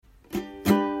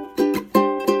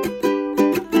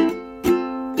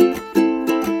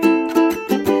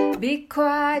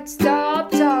right,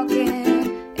 stop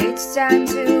talking. It's time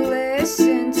to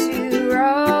listen to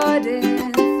Rod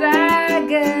and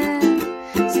Flagon,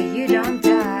 so you don't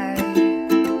die.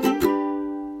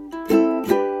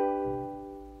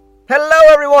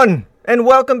 Hello, everyone, and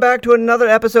welcome back to another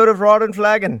episode of Rod and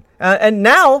Flagon. And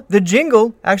now the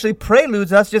jingle actually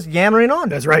preludes us just yammering on.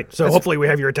 That's right. So hopefully we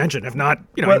have your attention. If not,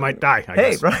 you might die. I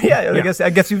guess. Right? Yeah, I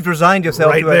guess you've resigned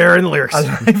yourself right to there in the lyrics. a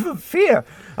life of fear.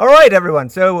 All right, everyone.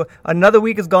 So another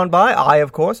week has gone by. I,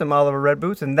 of course, am Oliver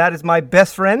Redboots, and that is my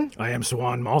best friend. I am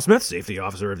Swan Malsmith, safety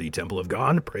officer of the Temple of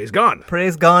Gond. Praise Gond.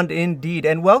 Praise Gond indeed,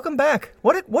 and welcome back.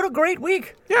 What a great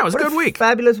week. Yeah, it was a good week.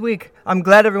 Fabulous week. I'm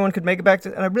glad everyone could make it back,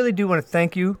 and I really do want to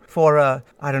thank you for,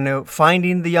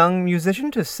 finding the young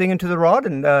musician to sing into the rod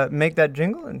and make that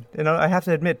jingle. And, I have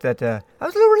to admit that I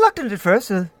was a little reluctant at first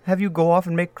to have you go off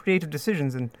and make creative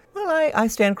decisions, and I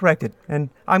stand corrected, and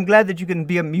I'm glad that you can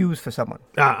be a muse for someone.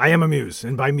 I am a muse,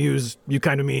 and by muse, you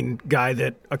kind of mean guy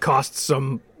that accosts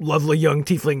some lovely young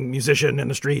tiefling musician in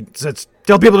the street, says,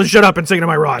 tell people to shut up and sing to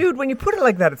my rod. Dude, when you put it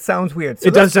like that, it sounds weird. So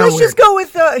it does sound weird. Let's just go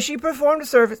with, she performed a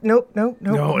service. Nope. No,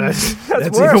 that's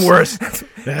even worse.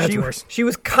 That's worse. She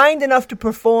was kind enough to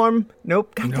perform.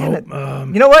 Nope. God damn it.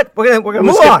 You know what? We're gonna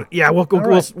move on. Yeah, we'll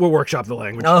workshop the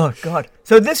language. Oh God.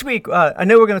 So this week, I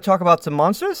know we're gonna talk about some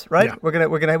monsters, right?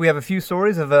 Yeah. We have a few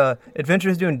stories of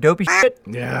adventurers doing dopey shit.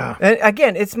 Yeah. And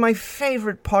again, it's my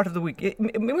favorite part of the week.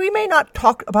 We may not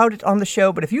talk about it on the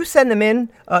show, but if you send them in,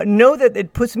 know that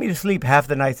it puts me to sleep half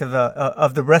the nights of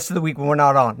the rest of the week when we're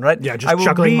not on, right? Yeah, just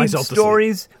chuckling myself to sleep. I will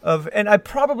read stories and I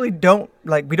probably don't,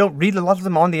 we don't read a lot of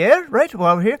them on the air, right,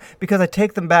 while we're here, because I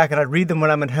take them back and I read them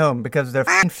when I'm at home because they're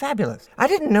fabulous. I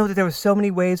didn't know that there were so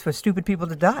many ways for stupid people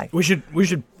to die. We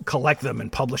should collect them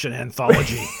and publish an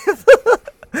anthology.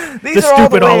 These are all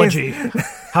the Stupidology.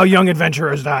 How young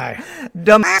adventurers die.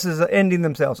 Dumbasses are ending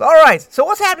themselves. All right. So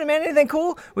what's happening, man? Anything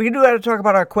cool? We can do that to talk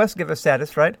about our quest giver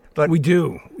status, right? But we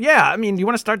do. Yeah. I mean, do you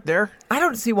want to start there? I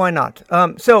don't see why not.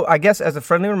 So I guess as a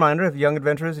friendly reminder, if young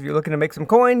adventurers, if you're looking to make some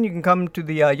coin, you can come to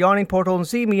the Yawning Portal and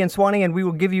see me and Swanee, and we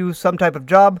will give you some type of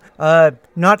job.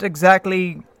 Not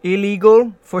exactly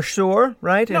illegal, for sure,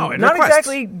 right? No, and not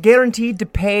exactly guaranteed to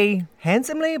pay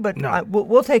handsomely, but no.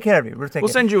 We'll take care of you. We'll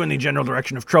send you in the general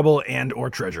direction of trouble and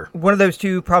or treasure. One of those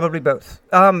two, probably both.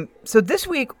 So this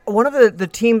week, one of the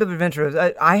team of adventurers,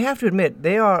 I have to admit,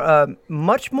 they are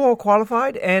much more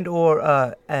qualified and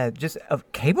or just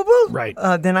capable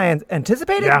than I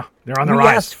anticipated. Yeah, they're on the rise. We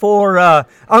asked for,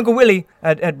 Uncle Willie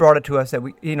had brought it to us that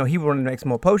he wanted to make some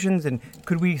more potions, and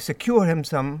could we secure him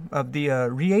some of the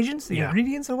reagents,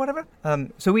 ingredients or whatever?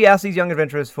 So we asked these young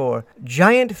adventurers for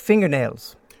giant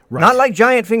fingernails. Right. Not like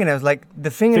giant fingernails, like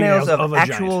the fingernails of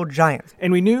actual giants.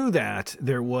 And we knew that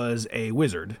there was a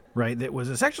wizard, right, that was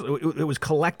essentially, it was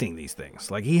collecting these things.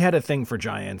 Like, he had a thing for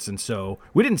giants, and so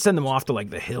we didn't send them off to,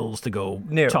 the hills to go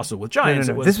tussle with giants.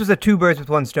 No. This was a two birds with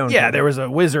one stone. Yeah, there was a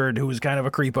wizard who was kind of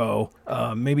a creepo,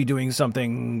 maybe doing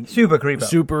something super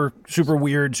creepo. Super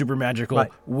weird, super magical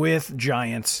with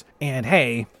giants. And,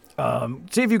 hey,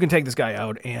 see if you can take this guy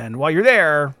out, and while you're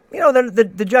there...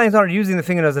 the giants aren't using the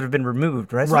fingernails that have been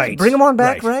removed, right? So right. Bring them on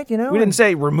back, right? We didn't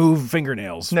say remove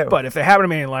fingernails, but if they happen to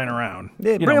be lying around,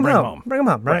 bring them home. Bring them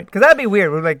home, right? Because that'd be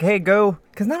weird. We're like, hey, go...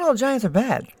 Because not all giants are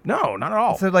bad. No, not at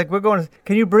all. So, we're going to...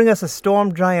 Can you bring us a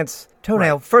storm giant's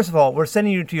toenail? Right. First of all, we're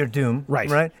sending you to your doom.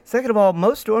 Right. Second of all,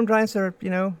 most storm giants are,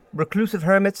 reclusive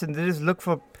hermits, and they just look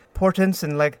for portents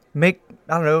and, make...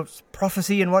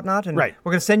 prophecy and whatnot, and we're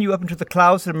going to send you up into the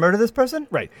clouds to murder this person?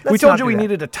 Right. We told you we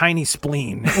needed a tiny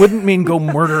spleen. It wouldn't mean go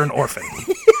murder an orphan.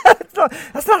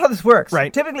 That's not how this works.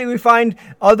 Right. Typically, we find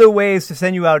other ways to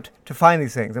send you out to find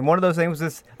these things, and one of those things was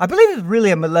this, I believe it's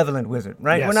really a malevolent wizard,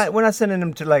 right? Yes. We're not sending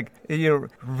him to,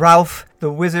 Ralph,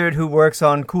 the wizard who works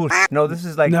on cool No, this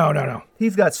is No.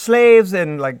 He's got slaves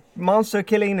and, monster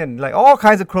killing and, all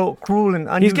kinds of cruel and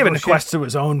unusual He's given a shit. quest to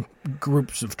his own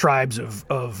groups of tribes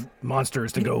of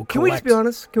monsters to go collect. Can we just be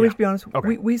honest? Can we just be honest?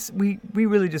 Okay. We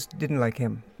really just didn't like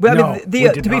him. We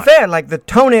did to be fair, the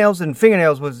toenails and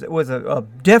fingernails was a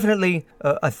definitely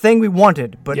a thing we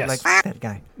wanted, but that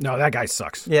guy. No, that guy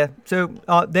sucks. Yeah, so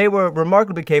they were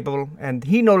remarkably capable, and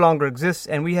he no longer exists,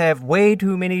 and we have way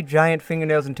too many giant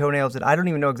fingernails and toenails that I don't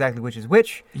even know exactly which is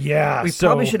which. Yeah, we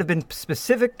probably should have been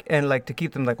specific and to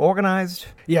keep them organized.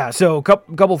 Yeah, so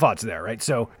couple thoughts there, right?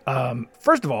 So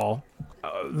first of all,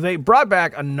 they brought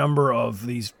back a number of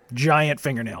these giant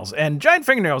fingernails, and giant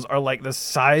fingernails are like the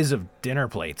size of dinner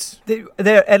plates.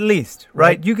 They're at least,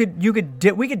 right? We could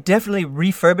definitely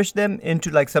refurbish them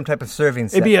into like some type of serving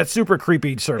set. It'd be a super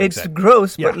creepy serving set. It's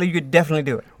gross, but you could definitely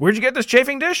do it. Where'd you get this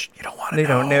chafing dish? You don't want to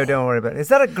know. No, don't worry about it. Is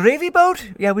that a gravy boat?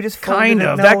 Yeah, we just kind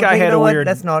of. No, that guy had a weird.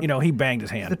 That's not. He banged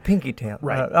his hand. The pinky tail.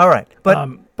 Right. All right,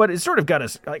 but it sort of got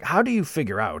us. Like, how do you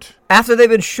figure out after they've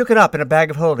been shooken up in a bag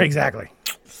of holding? Exactly.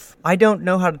 I don't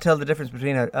know how to tell the difference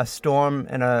between a storm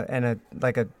and a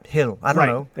like a hill. I don't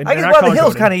know. And I guess the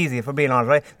hill's kind of easy, if we're being honest,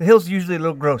 right? The hill's usually a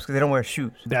little gross because they don't wear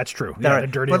shoes. That's true. Yeah, right. the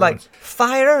dirty But like ones.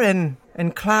 fire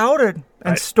and cloud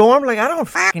and storm, like I don't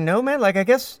fucking know, man. Like I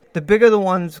guess the bigger the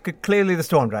ones, clearly the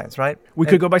storm giants, right? We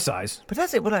could go by size. But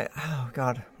that's it. Oh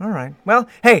God. All right. Well,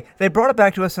 hey, they brought it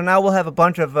back to us, so now we'll have a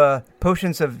bunch of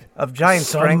potions of giant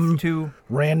strength to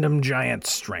random giant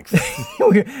strength.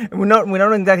 we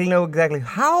don't exactly know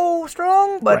how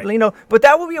strong, but but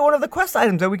that will be one of the quest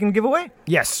items that we can give away.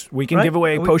 Yes, we can give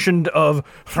away a potion of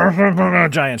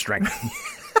giant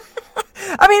strength.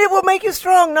 I mean, it will make you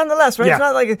strong nonetheless, right? Yeah.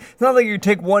 It's not like you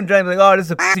take one giant and be like, oh, this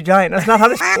is a pussy giant. That's not how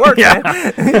this works,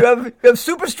 man. You have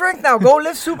super strength now. Go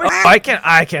lift super. I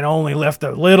can only lift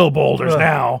the little boulders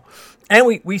now. And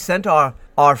we sent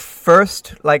our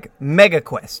first like mega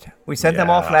quest. We sent them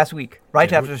off last week,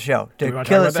 right after the show, to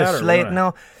kill us, to slay it.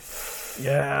 No.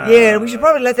 Yeah, we should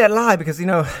probably let that lie because,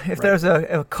 if there's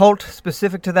a cult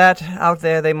specific to that out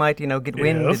there, they might, get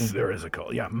wind. Yes, there is a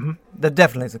cult, yeah. Mm-hmm. There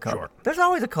definitely is a cult. Sure. There's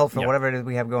always a cult for whatever it is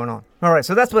we have going on. All right,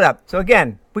 so that's what up. So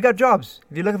again, we got jobs.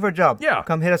 If you're looking for a job,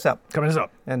 come hit us up.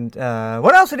 And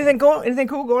what else? Anything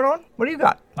cool going on? What do you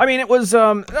got? I mean, it was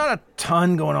not a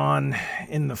ton going on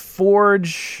in the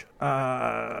forge.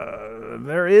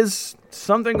 There is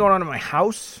something going on in my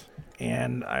house.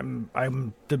 And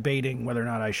I'm debating whether or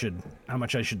not how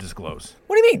much I should disclose.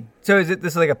 What do you mean? So is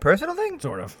this like a personal thing?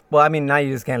 Sort of. Well, I mean, now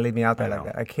you just can't leave me out there like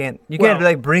that. I can't. You can't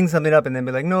like bring something up and then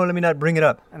be like, no, let me not bring it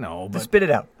up. I know, but just spit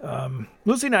it out.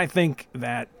 Lucy and I think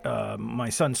that my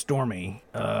son Stormy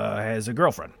has a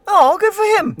girlfriend. Oh, good for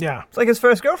him. Yeah, it's like his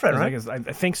first girlfriend, right? I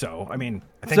think so. I mean,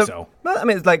 I think so. Well, I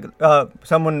mean, it's like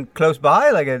someone close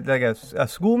by, like a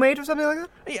schoolmate or something like that.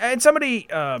 Yeah, and somebody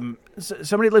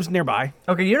lives nearby.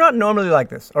 Okay, you're not normally like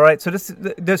this, all right? So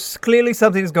there's clearly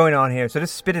something's going on here. So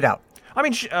just spit it out. I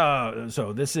mean,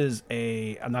 so this is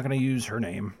I'm not going to use her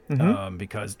name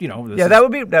because that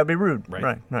would be rude.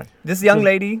 Right. This young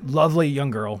lady, lovely young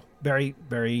girl, very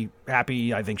very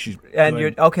happy. I think she's and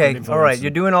you're okay. All right, you're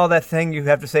doing all that thing. You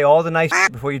have to say all the nice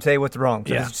before you say what's wrong.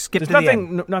 So just skip to the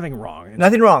end. Nothing wrong.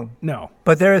 Nothing wrong. No,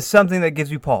 but there is something that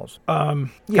gives you pause. Come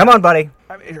on, buddy.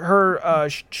 I mean,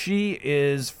 she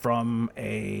is from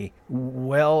a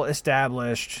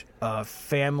well-established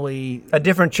family. A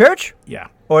different church? Yeah.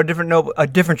 Or a different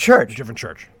church? A different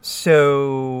church.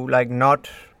 So, like, not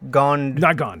gone...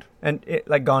 Not gone. And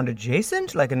like gone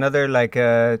adjacent? Like another, like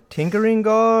a tinkering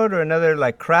god? Or another,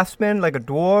 like, craftsman? Like a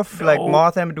dwarf? No. Like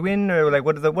Moth Amadwin? Or, like,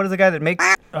 what is the guy that makes...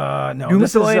 No.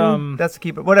 This is, that's the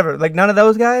keeper. Whatever. Like, none of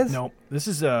those guys? No. This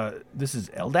is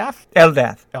Eldath?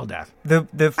 Eldath.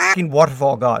 The fucking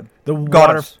waterfall god. The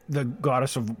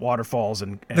goddess of waterfalls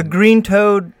and the green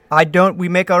toad. We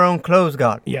make our own clothes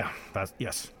god. Yeah.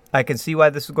 Yes. I can see why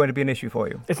this is going to be an issue for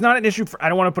you. It's not an issue I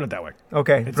don't want to put it that way.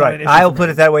 Okay, right. I'll put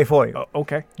it that way for you.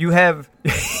 Okay. You have...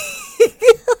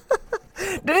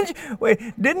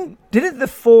 Didn't the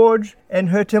forge and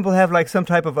her temple have like some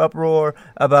type of uproar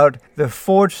about the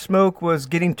forge smoke was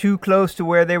getting too close to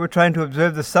where they were trying to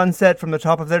observe the sunset from the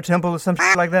top of their temple or something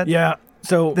like that? Yeah.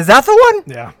 So is that the one?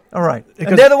 Yeah. All right.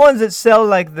 And they're the ones that sell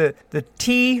like the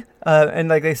tea and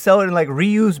like they sell it in like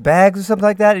reused bags or something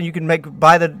like that, and you can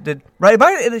buy the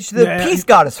peace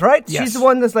goddess, right? Yes. She's the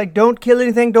one that's like, don't kill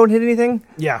anything, don't hit anything.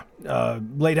 Yeah.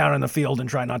 Lay down in the field and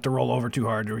try not to roll over too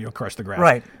hard or you'll crush the grass.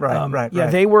 Right. Yeah,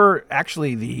 they were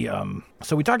actually the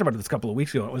so we talked about this a couple of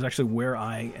weeks ago. It was actually where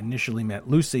I initially met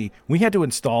Lucy. We had to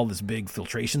install this big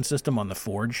filtration system on the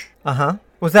forge.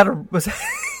 Was that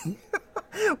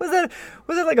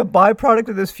like a byproduct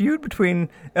of this feud between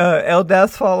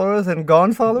Eldath's followers and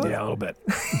Gone followers? Yeah, a little bit.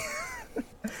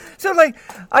 So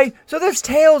there's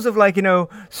tales of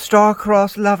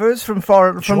star-crossed lovers from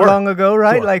long ago,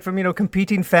 right? Sure. Like from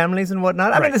competing families and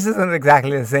whatnot. I mean, this isn't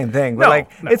exactly the same thing, but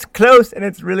it's close and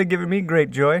it's really giving me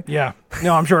great joy. Yeah,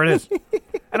 no, I'm sure it is.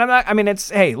 And I'm not. I mean, it's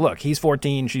hey, look, he's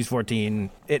 14, she's 14.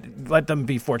 Let them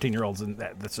be 14-year-olds and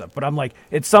that stuff. But I'm like,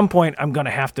 at some point, I'm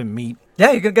gonna have to meet.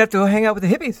 Yeah, you're gonna have to go hang out with the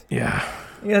hippies. Yeah.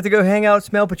 You have to go hang out,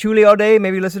 smell patchouli all day,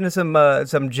 maybe listen to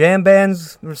some jam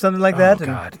bands or something like that. Oh,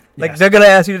 God. Like, they're going to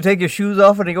ask you to take your shoes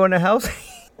off when you go in their house.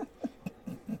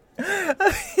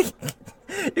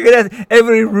 You're gonna have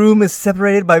every room is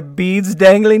separated by beads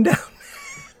dangling down.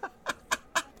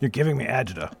 You're giving me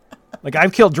agita. Like,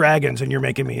 I've killed dragons and you're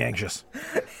making me anxious.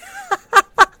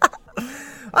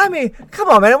 I mean, come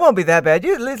on, man. It won't be that bad.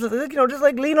 You know, just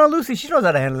like lean on Lucy. She knows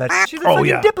how to handle that. She's a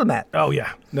fucking diplomat. Oh,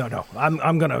 yeah. No.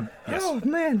 I'm gonna... Yes. Oh,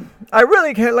 man. I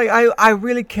really can't, like, I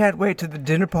really can't wait to the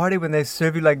dinner party when they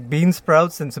serve you, like, bean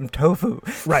sprouts and some tofu.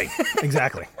 Right.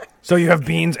 Exactly. So you have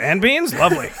beans and beans?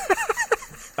 Lovely.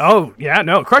 Oh, yeah,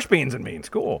 no. Crushed beans and beans.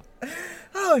 Cool.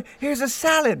 Oh, here's a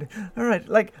salad. All right,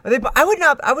 like I would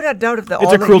not doubt if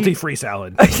it's a cruelty-free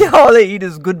salad. All they eat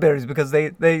is good berries because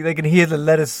they can hear the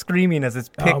lettuce screaming as it's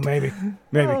picked. Oh, maybe.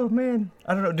 Oh man,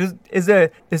 I don't know. Is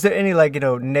there any, like, you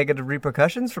know, negative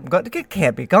repercussions from God? It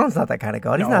can't be. God's not that kind of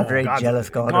God. He's not very jealous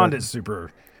God. God is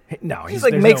super. No, he's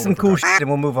like, make some cool shit and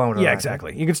we'll move on. Yeah,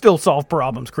 exactly. You can still solve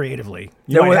problems creatively.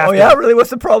 Yeah, really? What's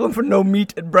the problem for no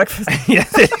meat at breakfast?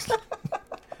 Yes.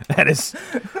 That is,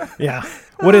 yeah.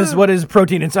 What is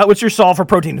protein? What's your solve for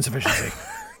protein insufficiency?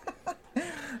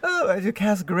 You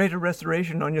cast greater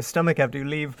restoration on your stomach after you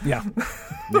leave. Yeah.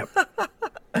 Yep.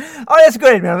 Oh, that's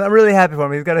great, man. I'm really happy for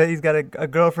him. He's got a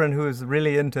girlfriend who is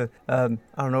really into I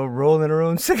don't know, rolling her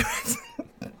own cigarettes.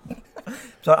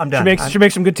 So I'm done. She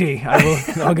makes some good tea.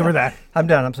 I'll give her that. I'm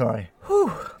done. I'm sorry.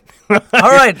 Whew.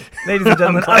 All right, ladies and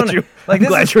gentlemen. I'm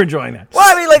glad you're enjoying that. Well,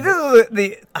 I mean, like, this is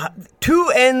the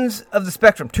two ends of the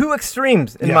spectrum, two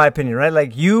extremes, in my opinion, right?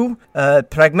 Like, you,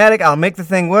 pragmatic, I'll make the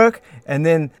thing work, and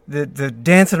then the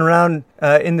dancing around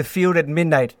in the field at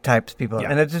midnight types people.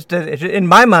 Yeah. And it's just, in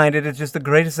my mind, it is just the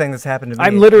greatest thing that's happened to me.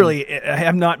 I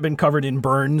have not been covered in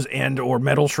burns and or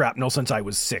metal shrapnel since I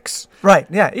was 6. Right,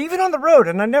 yeah, even on the road,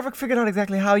 and I never figured out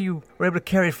exactly how you were able to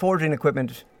carry forging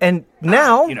equipment. And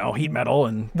now... heat metal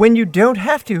and... When you don't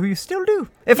have to, you still do.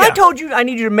 If I told you I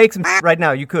need you to make some right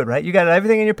now, you could, right? You got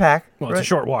everything in your pack. Well, right? It's a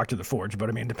short walk to the forge, but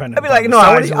I mean, depending on I'd be like, no,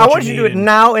 I want you to do it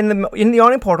now in the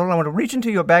awning portal. I want to reach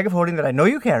into your bag of holding that I know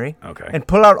you carry. Okay. And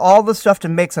pull out all the stuff to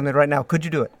make something right now. Could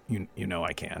you do it? You know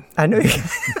I can. I know you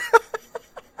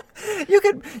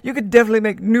can. You could definitely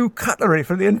make new cutlery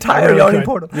for the entire awning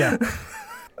portal. Yeah.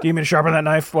 Do you mean to sharpen that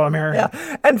knife while I'm here?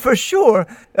 Yeah. And for sure,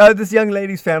 this young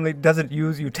lady's family doesn't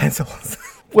use utensils.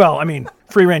 Well, I mean,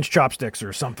 free-range chopsticks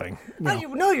or something.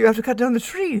 You have to cut down the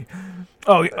tree.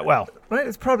 Oh, well. Right?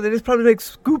 They just probably make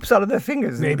scoops out of their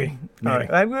fingers. Maybe. All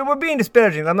right. We're being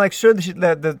disparaging. I'm like sure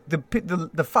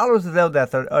the followers of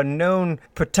Eldath are known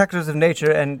protectors of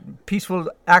nature and peaceful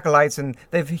acolytes, and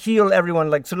they've healed everyone.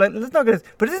 Let's not get it.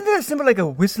 But isn't there a symbol like a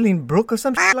whistling brook or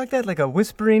something like that? Like a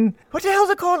whispering... What the hell is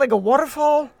it called? Like a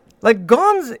waterfall? Like,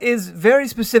 Gon's is very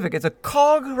specific. It's a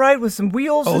cog, right, with some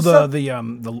wheels. Oh,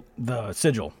 the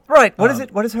sigil. Right. What is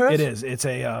it? What is hers? It is. It's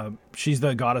a. She's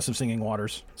the goddess of singing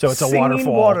waters. So it's a singing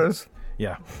waterfall. Waters.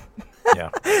 Yeah. Yeah.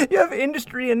 You have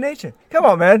industry and nature. Come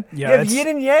on, man. Yeah, you have yin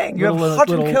and yang. You have hot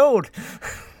and cold.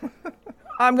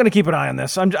 I'm going to keep an eye on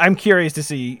this. I'm curious to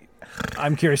see.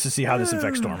 I'm curious to see how this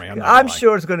affects Stormy. I'm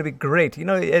sure it's going to be great. You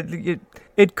know,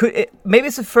 maybe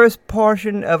it's the first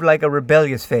portion of like a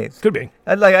rebellious phase. Could be.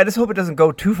 I just hope it doesn't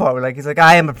go too far. Like he's like,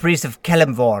 I am a priest of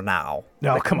Kelemvor now.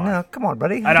 No, like, come on. No, come on,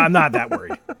 buddy. I'm not that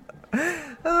worried.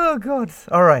 Oh God!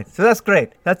 All right, so that's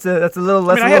great. That's a little.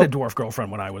 I had a dwarf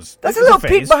girlfriend when I was. That's a little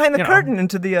peek behind the curtain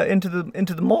into the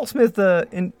Maltsmith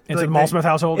into the Maltsmith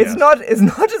household. It's not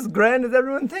as grand as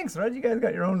everyone thinks, right? You guys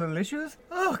got your own little issues.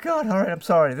 Oh God! All right, I'm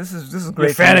sorry. This is great.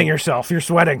 You're fanning yourself. You're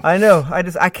sweating. I know.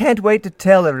 I can't wait to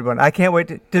tell everyone. I can't wait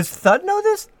to. Does Thud know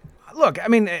this? Look, I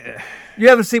mean, you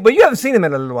haven't seen him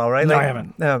in a little while, right? No, I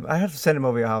haven't. No, I have to send him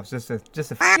over your house just to.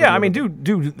 Yeah, I mean,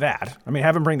 do that. I mean,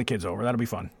 have him bring the kids over. That'll be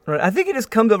fun. Right. I think he just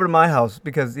comes over to my house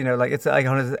because it's like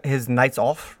on his nights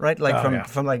off, right? Like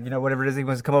from like whatever it is he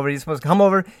wants to come over. He's supposed to come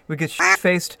over. We get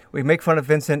faced. We make fun of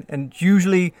Vincent, and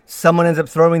usually someone ends up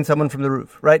throwing someone from the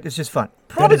roof. Right? It's just fun.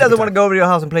 Probably doesn't want to go over to your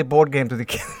house and play board games with the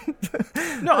kids.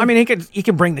 No, I mean he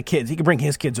can bring the kids. He can bring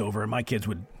his kids over, and my kids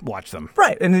would watch them.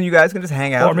 Right, and then you guys can just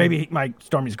hang out. Or maybe my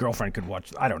Stormy's girlfriend could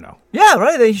watch. I don't know. Yeah,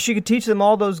 right. She could teach them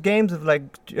all those games of like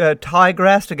tie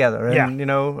grass together, and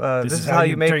this is how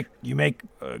you make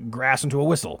grass into a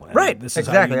whistle. And right. This is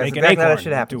exactly. how you make That's an exactly how acorn that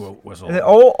should happen. into a whistle.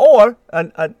 Or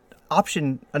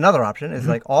another option is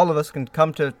like all of us can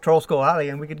come to Troll Skull Alley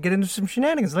and we could get into some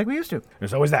shenanigans like we used to.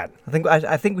 There's always that.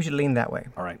 I think we should lean that way.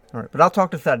 All right. But I'll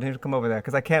talk to Thud and he'll come over there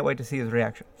because I can't wait to see his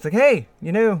reaction. It's like, hey,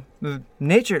 the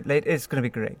nature it's going to be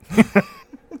great.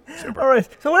 Super. All right.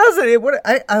 So what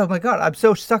else? Oh my God, I'm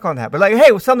so stuck on that. But like,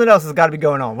 hey, something else has got to be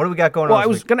going on. What do we got going on? Well, I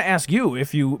was going to ask you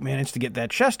if you managed to get that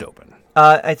chest open.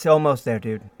 It's almost there,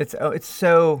 dude. It's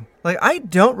so. Like, I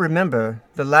don't remember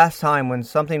the last time when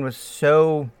something was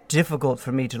so difficult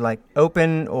for me to, like,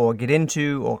 open or get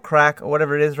into or crack or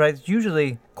whatever it is, right? It's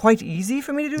usually quite easy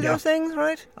for me to do those things,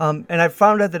 right? And I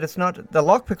found out that it's not... The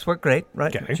lockpicks work great,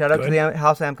 right? Okay, Shout out to good. the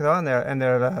House Amcathar and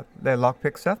their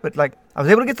lockpick stuff. But, like, I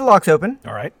was able to get the locks open.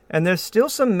 All right. And there's still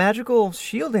some magical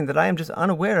shielding that I am just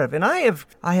unaware of. And I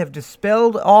have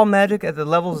dispelled all magic at the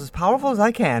levels as powerful as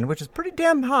I can, which is pretty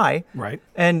damn high. Right.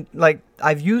 And, like,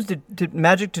 I've used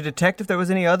magic to detect if there was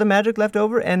any other magic left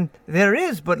over, and there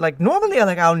is, but, like, normally,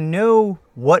 I'll know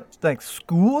what, like,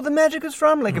 school the magic is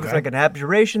from. Like, if it's, like, an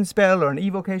abjuration spell or an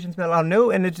evocation spell, I'll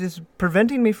know, and it's just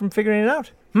preventing me from figuring it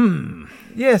out.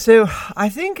 Yeah, so I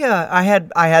think I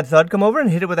had Thud come over and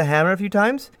hit it with a hammer a few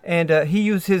times, and he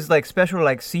used his, like, special,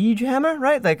 like, siege hammer,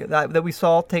 right? Like, that we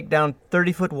saw take down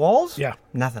 30-foot walls? Yeah.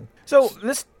 Nothing. So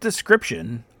this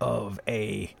description of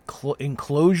a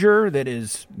enclosure that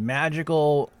is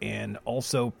magical and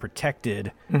also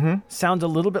protected sounds a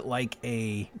little bit like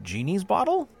a genie's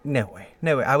bottle. No way.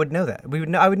 I would know that.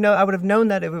 I would have known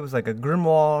that if it was like a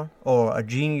grimoire or a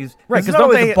genie's. Right, Because it's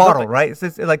always a bottle, right? It's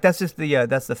just, like, that's just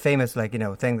that's the famous, like,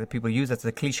 thing that people use. That's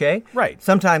the cliche. Right.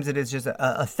 Sometimes it is just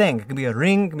a thing. It can be a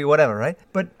ring. It can be whatever, right?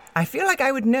 But I feel like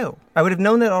I would know. I would have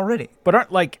known that already. But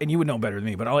aren't, like, and you would know better than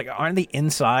me, but aren't the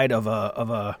inside of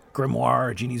a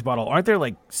grimoire, a genie's bottle, aren't there,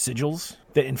 like, sigils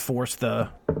that enforce the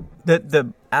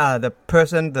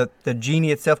person, the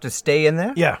genie itself, to stay in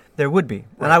there? Yeah. There would be.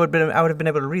 Right. And I would have been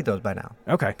able to read those by now.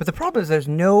 Okay. But the problem is there's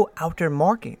no outer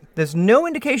marking. There's no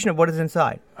indication of what is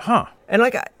inside. Huh. And,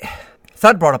 like,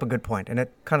 Thud brought up a good point, and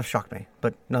it kind of shocked me,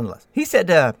 but nonetheless. He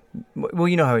said, well,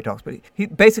 you know how he talks, but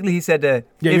he said...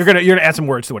 Yeah, you're gonna add some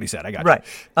words to what he said. I got you.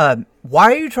 Right.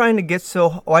 Why are you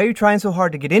trying so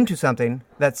hard to get into something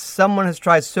that someone has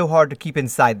tried so hard to keep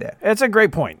inside there? That's a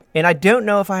great point. And I don't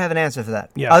know if I have an answer for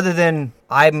that. Yeah. Other than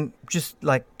I'm just,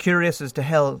 like, curious as to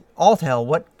hell,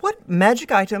 what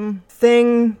magic item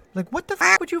thing, like, what the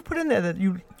f*** would you put in there that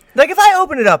you... Like, if I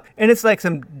open it up and it's, like,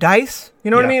 some dice, you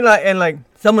know what I mean? Like, and, like,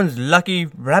 someone's lucky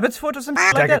rabbit's foot or something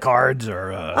like Deck that. of cards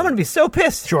or... I'm going to be so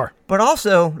pissed. Sure. But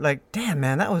also, like, damn,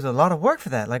 man, that was a lot of work for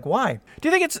that. Like, why? Do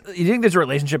you think there's a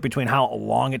relationship between how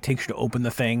long it takes you to open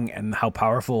the thing and how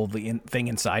powerful the thing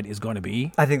inside is going to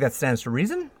be? I think that stands to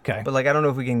reason. Okay. But, like, I don't know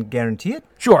if we can guarantee it.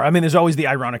 Sure. I mean, there's always the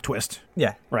ironic twist.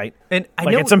 Yeah. Right? And I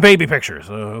like, know it's some baby pictures.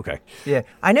 Okay. Yeah,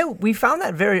 I know we found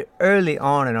that very early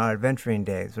on in our adventuring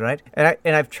days, right?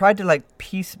 And I've tried to, like,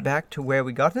 piece back to where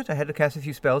we got it. I had to cast a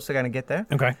few spells to kind of get there.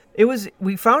 Okay.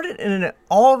 We found it in an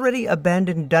already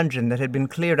abandoned dungeon that had been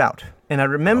cleared out. And I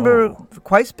remember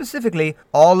quite specifically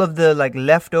all of the, like,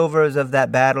 leftovers of that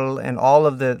battle and all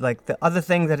of the, like, the other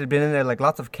things that had been in there, like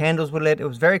lots of candles were lit. It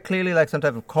was very clearly like some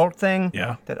type of cult thing.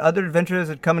 Yeah. That other adventurers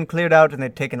had come and cleared out, and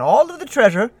they'd taken all of the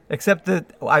treasure, except that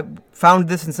I found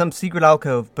this in some secret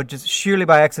alcove, but just sheerly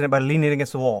by accident by leaning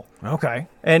against the wall. Okay.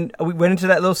 And we went into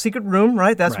that little secret room,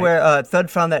 right? That's Right. where Thud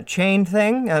found that chain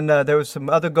thing, and there was some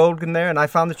other gold in there, and I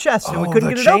found the chest, and we couldn't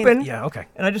the get chain- it open. Yeah, okay.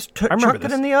 And I just remember chucked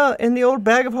this. it in the old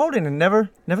bag of holding, and never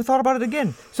thought about it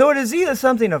again. So it is either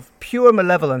something of pure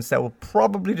malevolence that will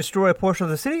probably destroy a portion of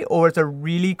the city, or it's a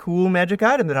really cool magic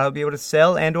item that I'll be able to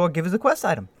sell and or give as a quest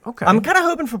item. Okay. I'm kind of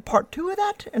hoping for part 2 of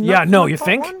that. And Yeah, not no, for you part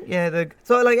think? 1. Yeah.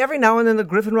 So, like, every now and then the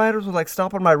Griffin Riders will, like,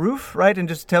 stop on my roof, right, and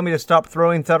just tell me to stop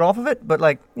throwing Thud off of it. But,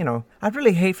 like, I'd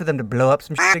really hate for them to blow up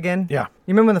some shit again. Yeah.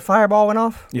 You remember when the fireball went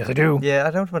off? Yes, I do. Yeah,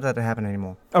 I don't want that to happen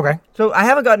anymore. Okay. So I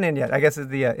haven't gotten in yet, I guess, is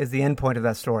the end point of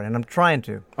that story, and I'm trying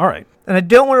to. All right. And I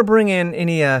don't want to bring in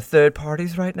any third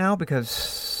parties right now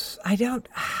because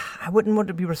I wouldn't want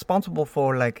to be responsible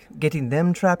for, like, getting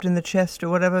them trapped in the chest or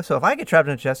whatever. So if I get trapped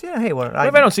in the chest, yeah, hey, well,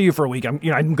 If I don't see you for a week, I'm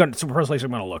going to first place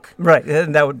I'm going to look. Right,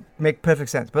 and that would make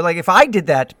perfect sense. But, like, if I did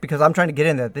that because I'm trying to get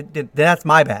in there, then that's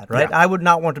my bad, right? Yeah. I would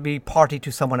not want to be party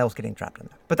to someone else getting trapped in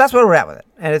there. But that's where we're at with it.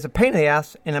 And it's a pain in the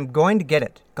ass, and I'm going to get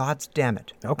it. God's damn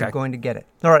it. Okay. I'm going to get it.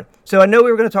 All right. So I know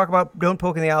we were going to talk about Don't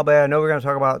Poke in the Owlbear. I know we were going to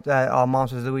talk about our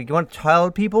monsters of the week. You want to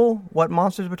tell people what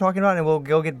monsters we're talking about, and we'll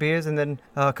go get beers and then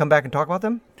come back and talk about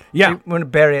them? Yeah. We're going to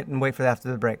bury it and wait for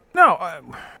after the break. No.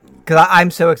 Because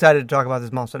I'm so excited to talk about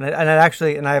this monster,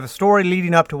 and I have a story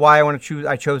leading up to why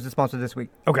I chose this monster this week.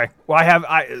 Okay. Well,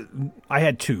 I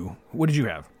had 2. What did you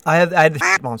have? I had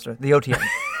the monster, the OTM.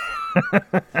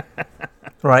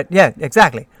 Right? Yeah,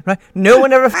 exactly. Right? No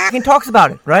one ever fucking talks about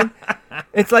it, right?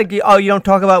 It's like, you don't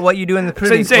talk about what you do in the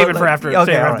privy. save it for after- Okay,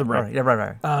 save it all after right, the break. all right.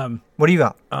 Yeah, right. What do you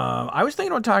got? I was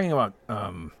thinking about talking about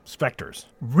specters.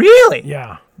 Really?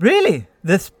 Yeah. Really?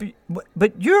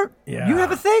 But you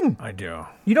have a thing. I do.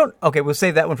 You don't. Okay, we'll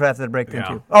save that one for after the break then Yeah.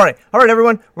 too. All right,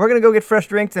 everyone. We're gonna go get fresh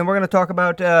drinks, and we're gonna talk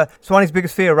about Swanee's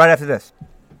biggest fear right after this.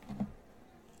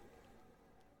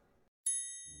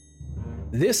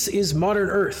 This is Modern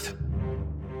Earth.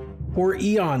 For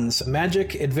eons,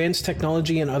 magic, advanced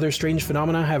technology, and other strange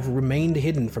phenomena have remained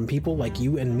hidden from people like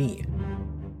you and me.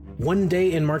 One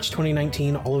day in March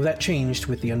 2019, all of that changed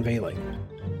with the unveiling.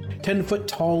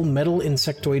 10-foot-tall metal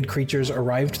insectoid creatures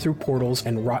arrived through portals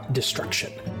and wrought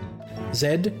destruction.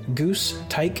 Zed, Goose,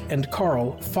 Tyke, and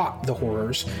Carl fought the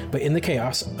horrors, but in the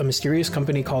chaos, a mysterious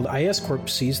company called IS Corp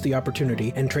seized the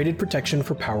opportunity and traded protection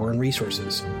for power and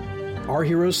resources. Our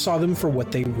heroes saw them for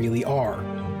what they really are: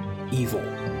 evil.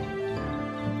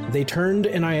 They turned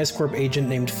an IS Corp agent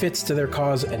named Fitz to their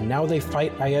cause, and now they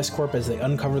fight IS Corp as they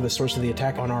uncover the source of the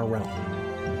attack on our realm.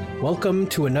 Welcome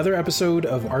to another episode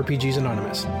of RPGs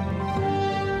Anonymous.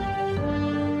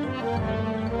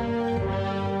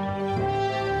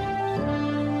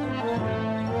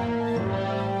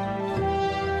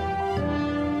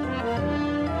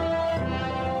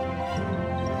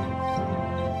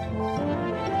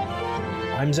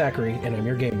 I'm Zachary, and I'm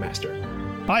your game master.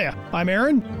 Hiya, I'm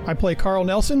Aaron. I play Carl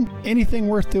Nelson. Anything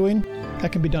worth doing,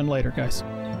 that can be done later, guys.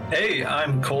 Hey,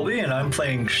 I'm Colby, and I'm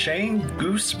playing Shane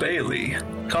Goose Bailey,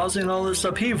 causing all this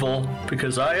upheaval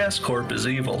because IS Corp is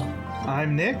evil.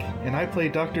 I'm Nick, and I play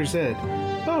Dr. Zed.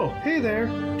 Oh, hey there.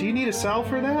 Do you need a salve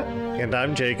for that? And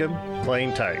I'm Jacob,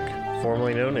 playing Tyke,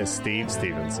 formerly known as Steve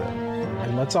Stevenson.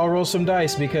 And let's all roll some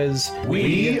dice because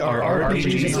We are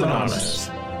RPGs Anonymous.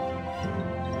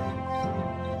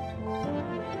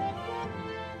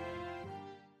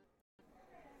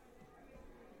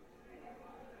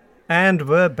 And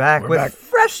we're back with back.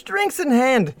 fresh drinks in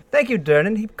hand. Thank you,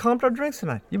 Dernan. He comped our drinks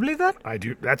tonight. You believe that? I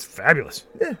do. That's fabulous.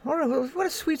 Yeah, all right. Well, what a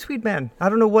sweet, sweet man. I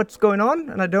don't know what's going on,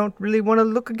 and I don't really want to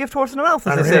look a gift horse in the mouth,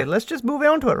 as I they don't say. either. Let's just move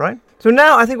on to it, right? So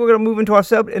now I think we're going to move into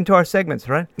our segments,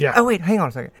 right? Yeah. Oh, wait, hang on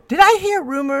a second. Did I hear a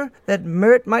rumor that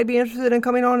Mert might be interested in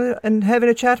coming on and having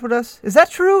a chat with us? Is that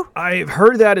true? I've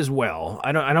heard that as well.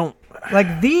 I don't.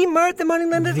 Like the Mert the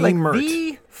Moneylender? The Like Mert.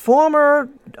 the former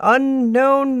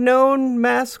unknown known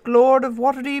masked lord of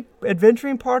Waterdeep,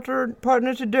 adventuring partner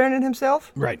to Dernan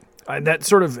himself? Right. That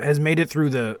sort of has made it through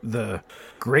the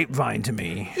grapevine to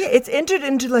me. Yeah, it's entered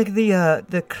into like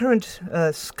the current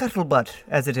scuttlebutt,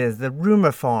 as it is, the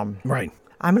rumor farm. Right.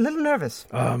 I'm a little nervous.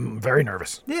 Very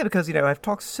nervous. Yeah, because, I've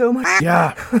talked so much.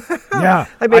 Yeah. Yeah.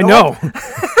 I I mean, know.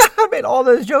 I made all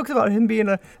those jokes about him being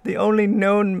the only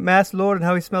known masked lord and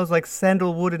how he smells like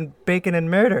sandalwood and bacon and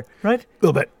murder, right? A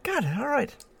little bit. God, all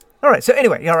right. All right, so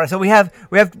anyway, all right, so we have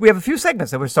a few segments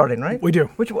that we're starting, right? We do.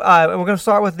 Which we're going to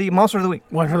start with the Monster of the Week.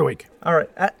 One for the week. All right,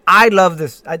 I love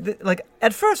this.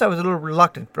 At first I was a little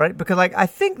reluctant, right? Because I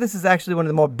think this is actually one of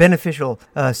the more beneficial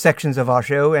sections of our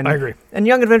show, and I agree. And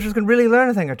young adventurers can really learn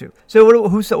a thing or two. So what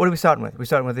are we starting with? We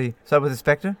starting with the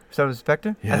Spectre? Start with the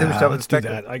Spectre? Yeah, I think we start with let's the do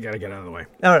Spectre. that. I gotta get out of the way.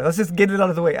 All right, let's just get it out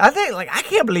of the way. I think I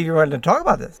can't believe you wanted to talk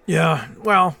about this Yeah.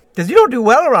 Well, because you don't do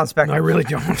well around Spectre. I really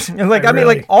don't. And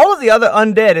like all of the other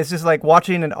undead is just like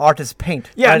watching an artist paint.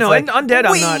 Yeah. right? No. It's And like, undead.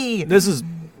 I'm "Whee!" not. This is.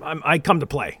 I come to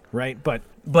play. Right. But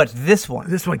this one.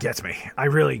 This one gets me. I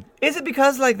really. Is it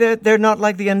because like they're not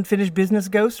like the unfinished business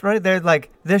ghosts, right? They're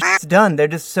like their shit's done. They're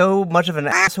just so much of an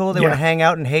asshole. They want Yeah. to hang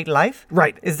out and hate life.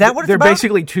 Right. Is that what it's They're about?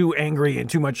 basically too angry and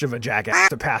too much of a jackass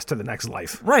to pass to the next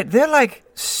life. Right. They're like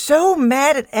so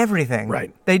mad at everything.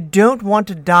 Right. They don't want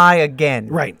to die again.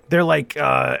 Right. They're like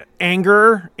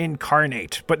anger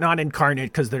incarnate, but not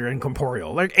incarnate because they're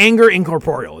incorporeal. Like anger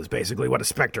incorporeal is basically what a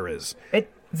specter is.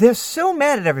 They're so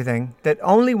mad at everything that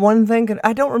only one thing can.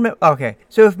 I don't remember. Okay.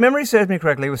 So if memory serves me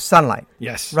correctly, it was sunlight.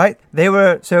 Yes. Right? They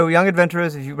were, so young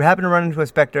adventurers, if you happen to run into a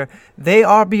specter, they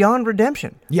are beyond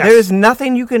redemption. Yes. There is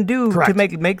nothing you can do Correct.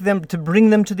 to make them, to bring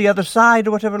them to the other side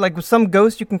or whatever. Like with some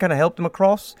ghosts, you can kind of help them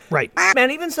across. Right. Man,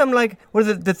 even some like, what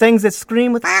are the things that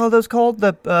scream, what the hell are those called?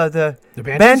 The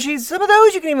Banshees? Banshees? Some of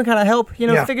those you can even kind of help,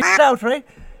 Yeah. figure it out, right?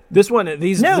 This one,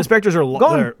 the specters are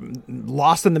Gone. they're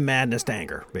lost in the madness to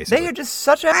anger, basically. They are just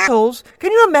such assholes.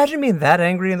 Can you imagine being that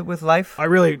angry with life? I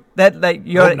really That like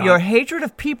hope not. your hatred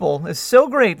of people is so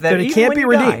great that, that it even can't when be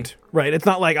you die- redeemed. Right. It's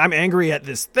not like I'm angry at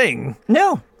this thing.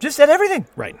 No, just at everything.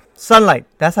 Right. Sunlight.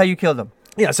 That's how you kill them.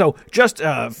 Yeah, so just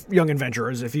young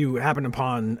adventurers, if you happen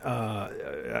upon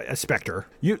a specter,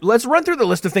 let's run through the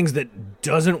list of things that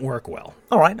doesn't work well.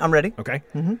 All right, I'm ready. Okay?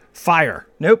 Mm-hmm. Fire.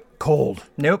 Nope. Cold.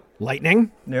 Nope.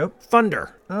 Lightning. Nope.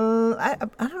 Thunder. I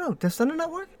don't know. Does thunder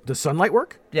not work? Does sunlight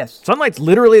work? Yes. Sunlight's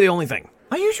literally the only thing.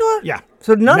 Are you sure? Yeah.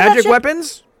 So none of that Magic shit-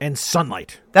 weapons and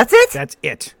sunlight. That's it? That's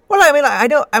it. Well, I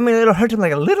don't. I mean, it'll hurt them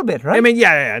like a little bit, right? I mean,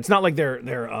 yeah. It's not like they're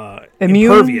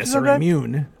Immune impervious to or that?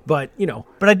 immune, but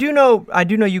but I do know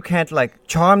you can't like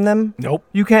charm them. Nope.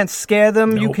 You can't scare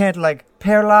them. You Nope. can't like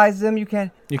paralyze them. You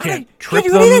can't. You can't I- trip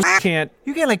do them. any of that? Can't.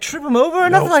 You can't like trip them over or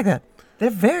nothing Nope. like that.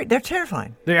 They're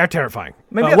terrifying. They are terrifying.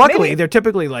 Maybe- Luckily, maybe-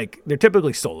 they're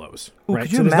typically solos, Ooh, right?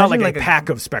 could you So there's not imagine, like like a a- pack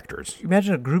of specters.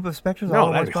 Imagine a group of specters. all No, in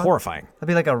one that'd be spot. horrifying. That'd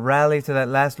be like a rally to that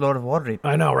last Lord of Waterdeep.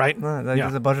 I know, right? Like Yeah.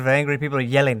 There's a bunch of angry people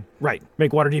yelling. Right.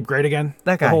 Make Waterdeep great again.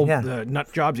 That guy, The whole yeah.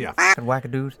 nut jobs, yeah.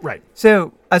 Wackadoos. Right.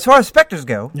 So, as far as specters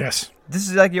go, Yes. this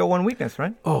is like your one weakness,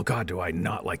 right? Oh, God, do I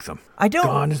not like them. I don't.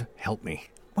 God, help me.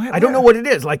 Why- I don't know what it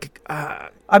is. Like,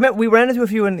 I mean, we ran into a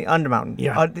few in the Undermountain.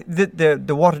 Yeah. The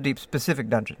Waterdeep specific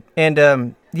dungeon. And,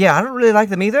 yeah, I don't really like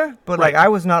them either. But, like, Right. I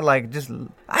was not, like, just...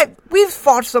 We've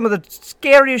fought some of the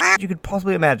scariest shit you could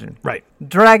possibly imagine. right.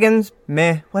 Dragons,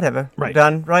 meh, whatever. Right.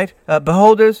 Done, right?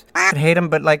 Beholders, I hate them,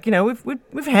 but, like, you know,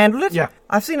 we've handled it. Yeah.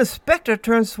 I've seen a specter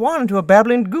turn swan into a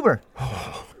babbling goober.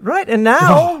 Right, and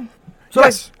now... So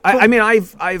Yes. like, I mean,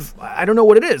 I don't know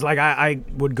what it is. Like, I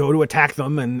would go to attack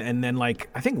them, and then, like,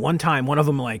 I think one time one of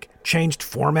them, like, changed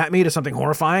form at me to something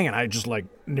horrifying, and I just, like,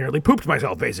 nearly pooped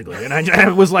myself, basically. And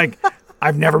I was like,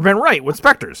 I've never been right with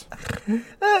specters.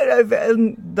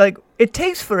 like it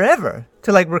takes forever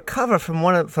to like recover from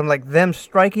like them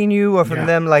striking you or from Yeah.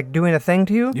 them like doing a thing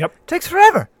to you. Yep. Takes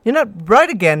forever. You're not right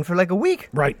again for like a week.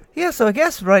 Right. Yeah, so I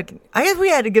guess we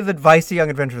had to give advice to young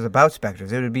adventurers about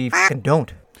specters. It would be fucking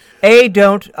don't.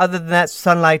 Don't. Other than that,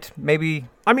 sunlight, maybe.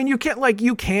 I mean, you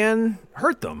can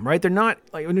hurt them, right? They're not,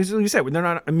 like you said, they're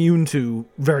not immune to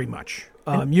very much.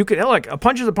 You could, like, a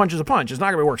punch is a punch is a punch. It's not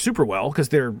going to work super well because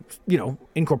they're,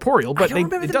 incorporeal, but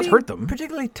it does hurt them.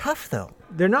 Particularly tough though.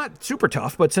 They're not super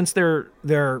tough, but since they're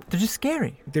just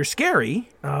scary. They're scary,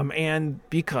 and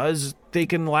because they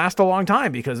can last a long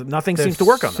time because nothing seems to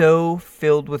work on them. So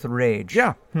filled with rage.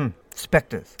 Yeah.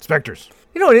 Specters. Specters.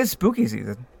 You know, it is spooky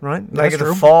season, right? Like That's in the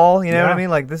true. fall, you know what Yeah. I mean?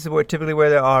 Like this is typically where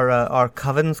there are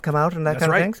covens come out and that That's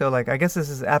kind of right. thing. So like I guess this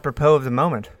is apropos of the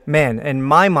moment. Man, and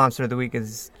my monster of the week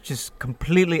is just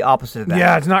completely opposite of that.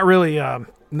 Yeah, it's not really.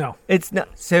 No. It's not.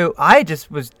 So I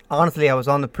was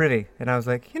on the privy and I was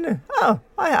like,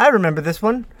 I remember this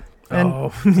one. And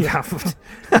Oh, yeah.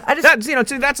 I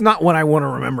just that's not when I want to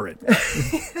remember it,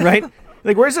 right?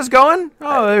 Like, where's this going?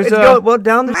 Oh, there's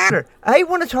down the shitter. I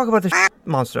want to talk about the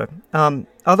monster,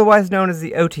 otherwise known as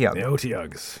the Otyugh. the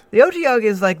Otyughs. The Otyugh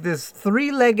is like this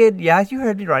three-legged. Yeah, you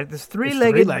heard me right. This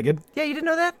three-legged. three-legged. Yeah, you didn't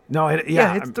know that? No,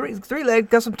 It's three-legged.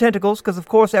 Got some tentacles because, of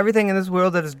course, everything in this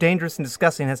world that is dangerous and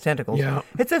disgusting has tentacles. Yeah.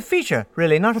 It's a feature,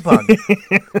 really, not a bug.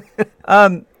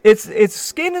 Its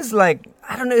skin is like,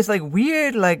 I don't know. It's like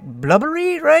weird, like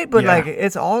blubbery, right? But Yeah. like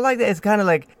it's all like that. It's kind of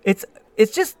like it's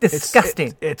just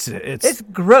disgusting. It's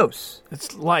gross.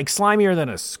 It's like slimier than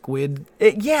a squid.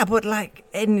 Yeah, but like,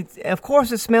 and of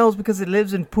course it smells because it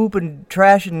lives in poop and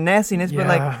trash and nastiness. But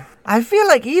like, Yeah. I feel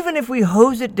like even if we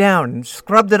hosed it down and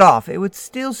scrubbed it off, it would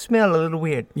still smell a little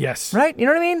weird. Yes. Right? You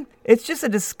know what I mean? It's just a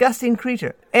disgusting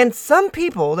creature. And some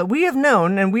people that we have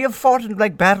known and we have fought and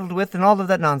like battled with and all of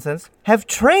that nonsense have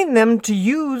trained them to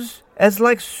use as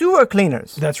like sewer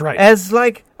cleaners. That's right. As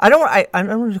like I don't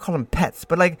want to call them pets,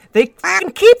 but like they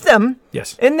can keep them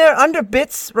Yes. in their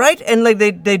underbits, right? And like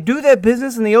they do their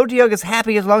business and the Otyugh is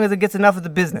happy as long as it gets enough of the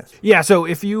business. Yeah. So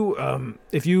if you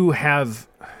have,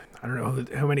 I don't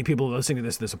know how many people listening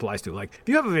to this applies to. Like, if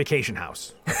you have a vacation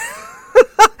house,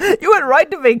 You went right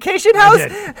to vacation house?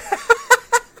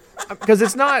 Because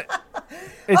it's not.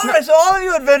 All right, so all of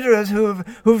you adventurers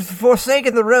who've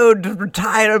forsaken the road to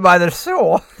retire by the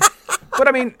shore. But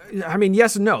I mean,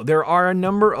 yes and no. There are a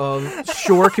number of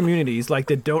shore communities like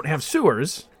that don't have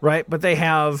sewers, right? But they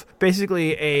have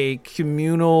basically a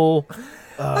communal.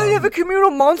 They have a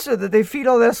communal monster that they feed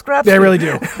all their scraps They to. really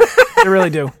do. They really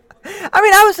do. I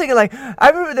mean, I was thinking, like, I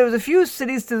remember there was a few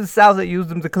cities to the south that used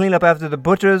them to clean up after the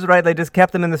butchers, right? They just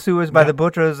kept them in the sewers by the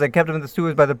butchers. They kept them in the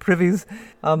sewers by the privies.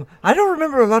 I don't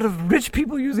remember a lot of rich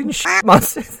people using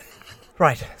monsters.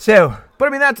 Right, so... But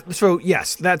I mean, that's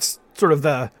sort of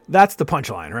that's the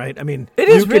punchline, right? I mean, It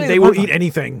is really they the will punchline. eat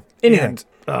anything. Anything.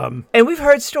 And, And we've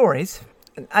heard stories,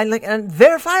 and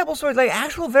verifiable stories, like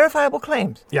actual verifiable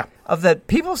claims. Yeah. Of that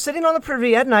people sitting on the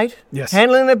privy at night, Yes.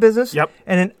 handling their business, Yep.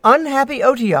 and an unhappy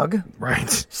Otyugh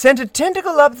right. sent a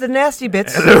tentacle up the nasty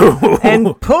bits Hello.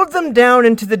 and pulled them down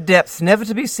into the depths, never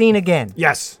to be seen again.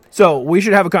 Yes. So we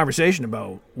should have a conversation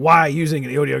about why using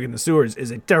an Otyugh in the sewers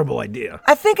is a terrible idea.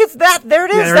 I think it's that. There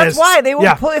it is. Yeah, there it That's is. why they will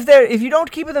Yeah. pull if you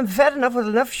don't keep them fed enough with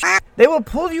enough shit, they will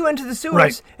pull you into the sewers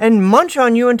Right. and munch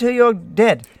on you until you're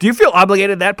dead. Do you feel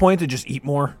obligated at that point to just eat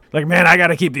more? Like, man, I got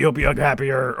to keep the Otyugh happy,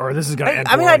 or this is going to end.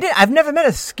 I mean, poorly. I've never met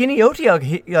a skinny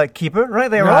Otyugh keeper, right?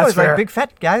 They were No, that's always fair. like big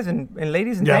fat guys and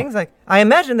ladies and Yeah. things. Like, I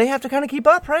imagine they have to kind of keep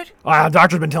up, right?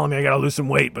 Doctor's been telling me I gotta lose some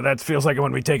weight, but that feels like I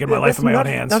want to be taking my life That's in my not,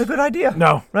 own hands. Not a good idea.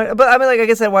 No. Right? But I mean, like, I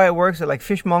guess that's why it works at like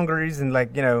fishmongeries and like,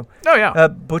 Oh, yeah.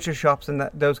 butcher shops and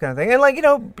those kind of things. And like,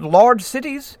 large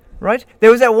cities, right?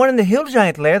 There was that one in the hill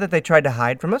giant lair that they tried to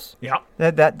hide from us. Yeah.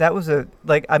 That was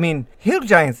hill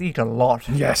giants eat a lot.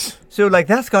 Yes. So like,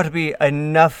 that's got to be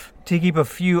enough to keep a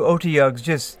few Otyughs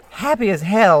just happy as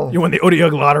hell. You won the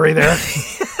Otyugh lottery there.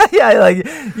 Yeah, like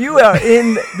you are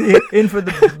in for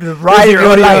the ride Your of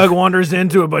your life. Otyugh wanders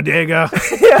into a bodega.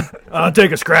 Yeah. I'll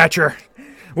take a scratcher.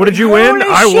 What did you win?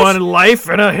 Holy I shit. won life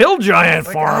in a hill giant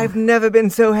Like, farm. I've never been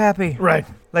so happy. Right.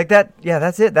 Like that. Yeah,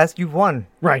 that's it. You've won.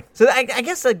 Right. So I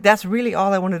guess like that's really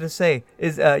all I wanted to say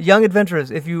is, young adventurers,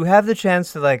 if you have the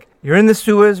chance to like, you're in the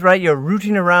sewers, right? You're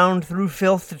rooting around through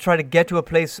filth to try to get to a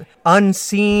place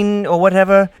unseen or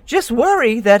whatever. Just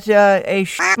worry that a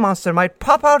monster might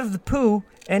pop out of the poo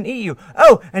and eat you.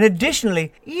 Oh, and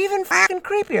additionally, even fucking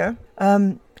creepier,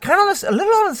 kind of a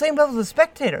little on the same level as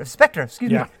the Spectre.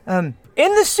 Excuse Yeah. me.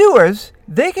 In the sewers,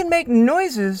 they can make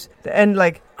noises and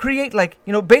like create like,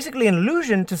 basically an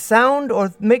illusion to sound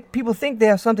or make people think they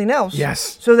are something else.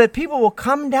 Yes. So that people will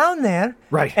come down there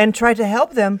Right. and try to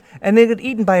help them and they get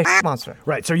eaten by a monster.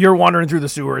 Right. So you're wandering through the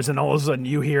sewers, and all of a sudden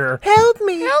you hear, Help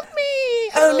me! Help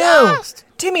me! Oh no!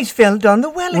 Timmy's fell down the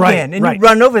well Right, again. And right. you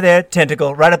run over there,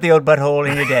 tentacle, right up the old butthole,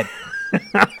 and you're dead.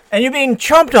 And you're being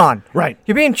chomped on. Right.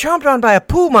 You're being chomped on by a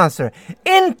poo monster.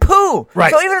 In poo!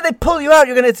 Right. So even if they pull you out,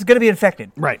 it's gonna be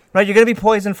infected. Right. Right? You're gonna be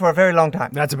poisoned for a very long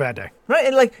time. that's a bad day. Right?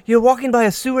 And like, you're walking by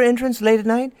a sewer entrance late at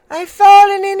night. I've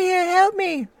fallen in here, help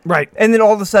me! Right. And then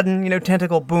all of a sudden,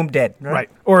 tentacle, boom, dead. Right.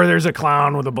 Or there's a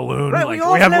clown with a balloon. Right, Like,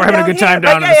 all we're having float a down good here. time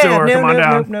down Like, in the sewer. Come on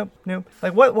down. Nope.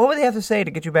 Like, what would they have to say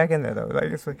to get you back in there, though?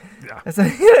 Like, it's like, Yeah. it's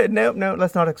like no,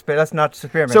 let's not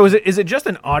experiment. So is it just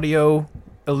an audio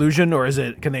illusion, or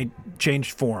can they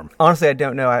change form? Honestly, I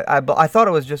don't know. I thought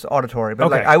it was just auditory, but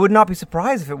like, Okay. I would not be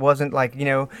surprised if it wasn't like,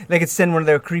 they could send one of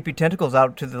their creepy tentacles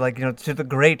out to the to the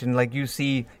grate, and like you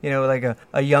see, like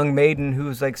a young maiden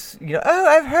who's like, oh,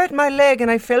 I've hurt my leg and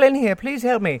I fell in here. Please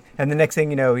help me. And the next thing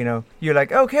you know, you're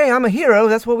like, okay, I'm a hero.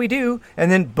 That's what we do.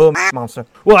 And then boom, monster.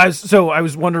 Well, I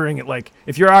was wondering, like,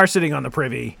 if you are sitting on the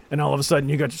privy and all of a sudden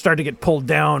you start to get pulled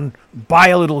down by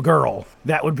a little girl,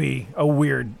 that would be a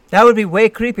weird. That would be way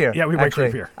creepier. Yeah, it would be way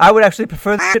actually. creepier. I would actually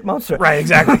prefer the shit monster. Right,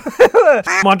 exactly.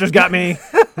 Monster's got me.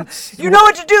 You know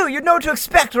what to do. You know what to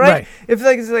expect, right? Right. If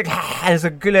it's like there's a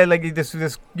good like this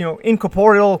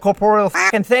corporeal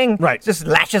fucking thing, Right. just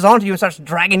latches onto you and starts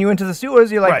dragging you into the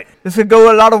sewers. You're like, Right. this could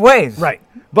go a lot of ways. Right.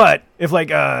 But if like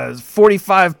a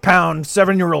 45-pound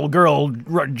 7-year-old girl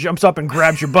jumps up and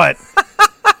grabs your butt,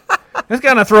 it's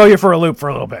gonna throw you for a loop for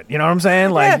a little bit. You know what I'm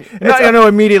saying? Like, Yeah, you're not gonna know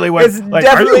immediately what. it's Like,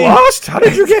 are definitely- you lost? How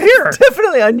did you get here?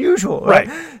 Definitely unusual, right?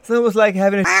 Right. So it was like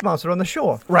having a monster on the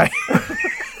shore. Right.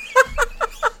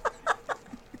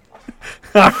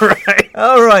 All right.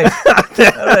 All right.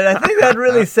 I think that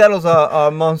really settles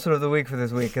our monster of the week for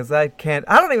this week, because I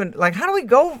don't even, like, how do we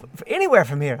go anywhere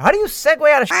from here? How do you segue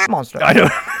out of monster? I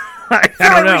don't. I feel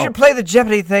don't like know. we should play the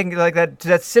Jeopardy thing, like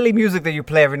that silly music that you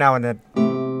play every now and then.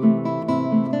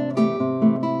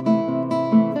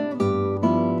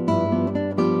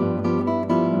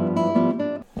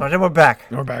 All right, then we're back.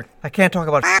 We're back. I can't talk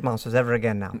about monsters ever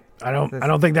again now. I don't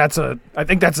think that's a. I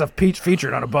think that's a feature,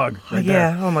 not a bug. Right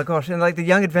Yeah, There. oh my gosh. And like the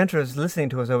young adventurers listening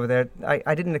to us over there,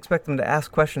 I didn't expect them to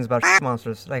ask questions about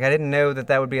monsters. Like, I didn't know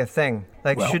that would be a thing.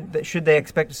 Like, Well. should they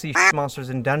expect to see monsters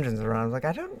in dungeons around? I was like,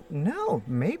 I don't know.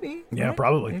 Maybe. Yeah, right?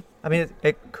 probably. I mean,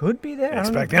 it could be there. I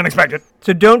don't know. Expect the unexpected.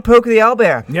 So don't poke the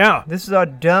owlbear. Yeah. This is our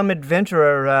dumb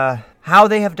adventurer, how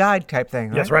they have died type thing.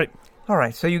 Right? That's right. All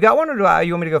right. So you got one, or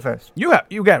you want me to go first? You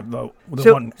got the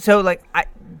So, one.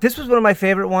 this was one of my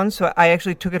favorite ones, so I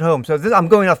actually took it home. So I'm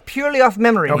going purely off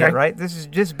memory Okay. here, right? This is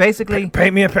just basically.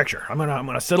 Paint me a picture. I'm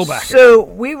gonna settle back. here. So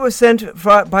we were sent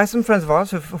by some friends of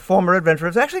ours, former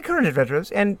adventurers, actually current adventurers,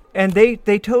 and they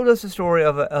told us the story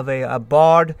of a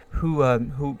bard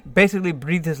who basically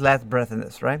breathed his last breath in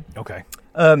this, right? Okay.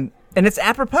 And it's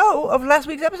apropos of last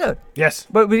week's episode. Yes.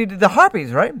 But we did the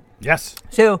harpies, right? Yes.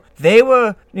 So they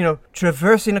were,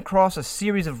 traversing across a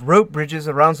series of rope bridges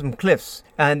around some cliffs,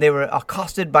 and they were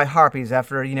accosted by harpies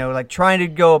after, trying to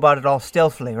go about it all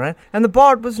stealthily, right? And the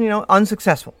bard was,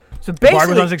 unsuccessful. So basically, Bard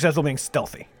was unsuccessful being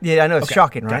stealthy. yeah, I know it's Okay,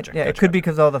 shocking, right? gotcha, Yeah, it gotcha. could be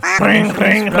because all the Ding,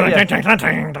 ding, Yeah.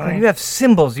 ding, ding. You have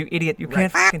symbols, you idiot. You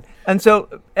can't fucking. And so,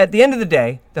 at the end of the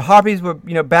day, the harpies were,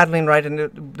 battling, right? And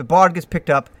the bard gets picked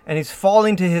up, and he's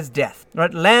falling to his death.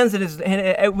 Right? Lands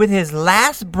in with his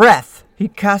last breath. He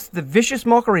casts the vicious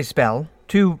mockery spell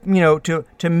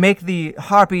to make the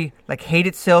harpy like hate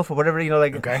itself or whatever,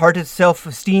 hurt its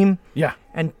self-esteem. Yeah.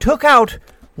 And took out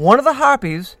one of the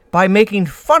harpies by making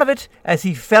fun of it as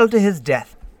he fell to his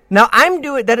death. Now I'm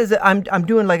doing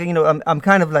I'm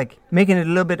kind of like making it a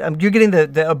little bit. You're getting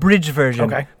the abridged version.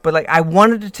 Okay. But like I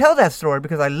wanted to tell that story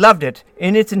because I loved it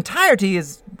in its entirety.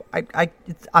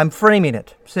 I'm framing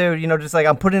it, so just like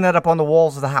I'm putting that up on the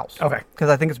walls of the house. Okay. Because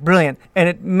I think it's brilliant, and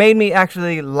it made me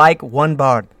actually like one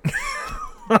bard.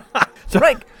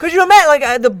 Right, because you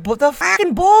imagine the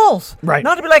fucking balls, right?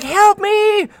 Not to be like, help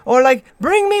me, or like,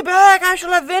 bring me back, I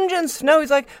shall have vengeance. No, he's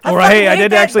like, I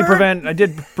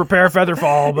did prepare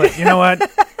Featherfall, but you know what?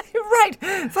 You're right.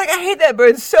 It's like I hate that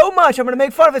bird so much. I'm gonna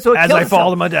make fun of it so it as kills I fall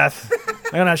itself. to my death.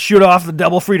 I'm gonna shoot off the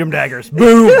double freedom daggers.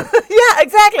 Boom. Yeah,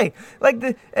 exactly. Like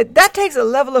that takes a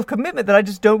level of commitment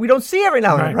that we don't see every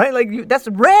now and then, right? Like that's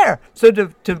rare. So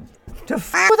to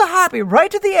f with a harpy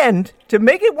right to the end to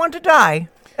make it want to die.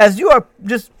 As you are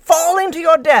just falling to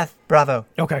your death, bravo.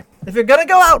 Okay. If you're gonna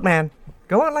go out, man,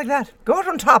 go out like that. Go out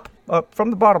on top,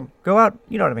 from the bottom. Go out.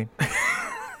 You know what I mean.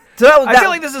 I feel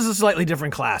like this is a slightly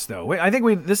different class, though. I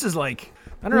think this is like,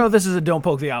 I don't know if this is a Don't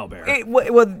Poke the Owlbear.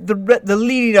 Well, the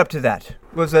leading up to that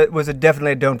was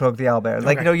definitely a Don't Poke the Owlbear.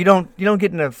 Like you don't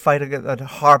get in a fight at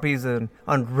harpies and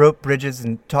on rope bridges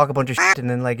and talk a bunch of shit and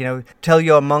then tell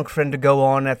your monk friend to go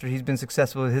on after he's been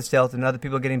successful with his stealth and other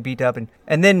people getting beat up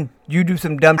and then you do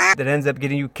some dumb shit that ends up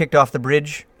getting you kicked off the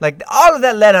bridge. Like all of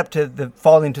that led up to the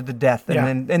falling to the death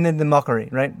and then the mockery,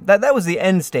 right? That was the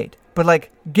end state. But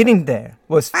like getting there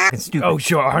was fucking stupid. Oh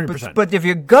sure, 100%. But if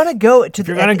you're gonna go to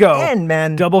the end,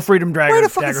 man, double freedom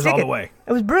daggers all the way.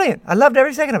 It was brilliant. I loved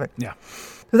every second of it. Yeah.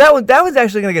 So that was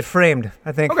actually gonna get framed,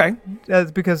 I think. Okay.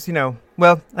 Because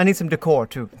I need some decor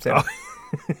too. So.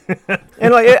 Oh.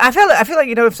 And like I feel like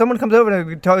if someone comes over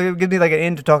and it gives me like an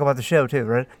in to talk about the show too,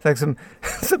 right? It's like some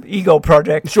ego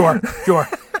project. Sure.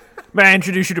 May I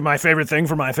introduce you to my favorite thing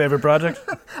for my favorite project?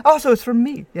 Also, it's from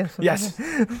me. Yes.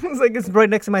 It's like it's right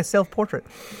next to my self-portrait.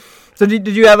 So did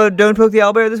you have a Don't Poke the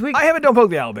Owlbear this week? I have a Don't Poke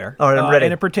the Owlbear. All right, I'm ready.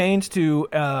 And it pertains to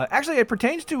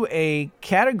a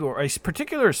category, a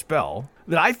particular spell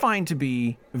that I find to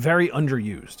be very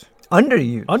underused.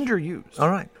 Underused. All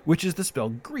right. Which is the spell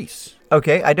Grease.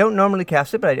 Okay, I don't normally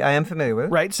cast it, but I am familiar with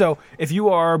it. Right, so if you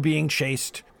are being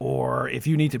chased or if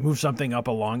you need to move something up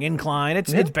a long incline,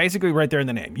 it's basically right there in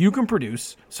the name. You can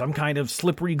produce some kind of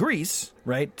slippery grease,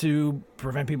 right, to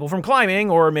prevent people from climbing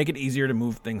or make it easier to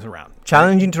move things around.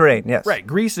 Challenging terrain, yes. Right,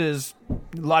 grease is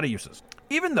a lot of uses.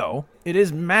 Even though it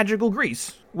is magical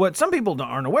grease, what some people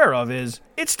aren't aware of is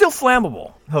it's still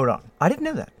flammable. Hold on. I didn't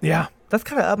know that. Yeah. That's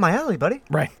kind of up my alley, buddy.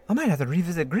 Right. I might have to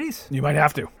revisit Grease. You might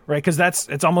have to, right? Because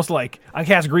it's almost like I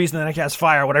cast Grease and then I cast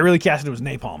Fire. What I really casted was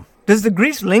Napalm. Does the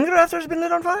grease linger after it's been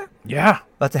lit on fire? Yeah.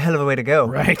 That's a hell of a way to go.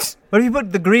 Right. What if you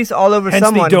put the grease all over Hence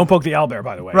someone? the Don't Poke the Owlbear,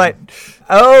 by the way. Right.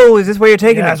 Oh, is this where you're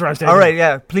taking it? That's where I was taking all right, it.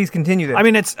 yeah. Please continue this. I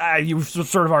mean, it's you've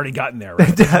sort of already gotten there,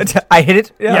 right? I hit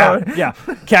it? Yeah.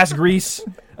 Cast Grease,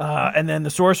 and then the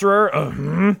Sorcerer,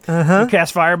 you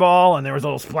cast Fireball, and there was a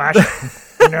little splash.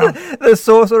 The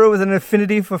Sorcerer with an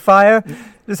affinity for fire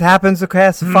just happens to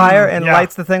cast fire and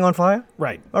lights the thing on fire?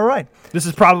 Right. All right. This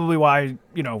is probably why,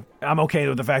 I'm okay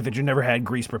with the fact that you never had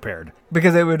Grease prepared.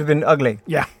 Because it would have been ugly.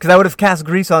 Yeah. Because I would have cast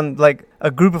Grease on, like,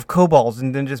 a group of kobolds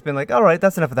and then just been like, all right,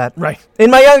 that's enough of that. Right. In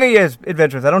my younger years,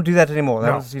 adventurers, I don't do that anymore.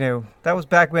 That was, that was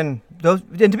back when those...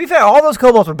 And to be fair, all those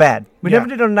kobolds were bad. We never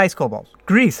did on nice kobolds.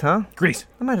 Grease, huh? Grease.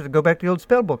 I might have to go back to the old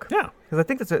spell book. Yeah. Because I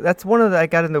think that's one of the... I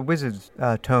got in the Wizards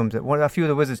tomes, a few of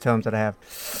the Wizards tomes that I have.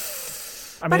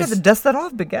 I might have to dust that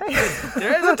off, big guy.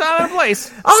 There's a time and a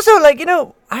place. Also, like,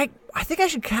 I think I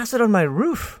should cast it on my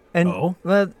roof. And,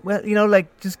 well,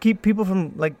 like, just keep people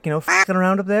from, like, f***ing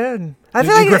around up there. And I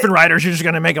feel like Griffin Riders, you're just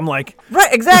going to make them, like...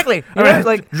 Right, exactly.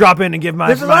 Like drop in and give my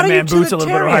man Boots a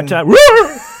little bit of a hard time. You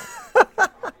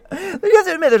have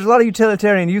to admit, there's a lot of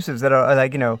utilitarian uses that are,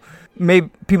 like, maybe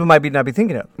people might not be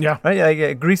thinking of. Yeah. Right?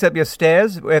 Like, grease up your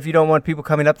stairs if you don't want people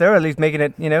coming up there, or at least making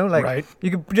it, like,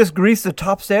 you could just grease the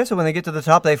top stairs so when they get to the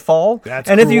top, they fall. That's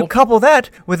and cool. if you couple that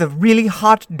with a really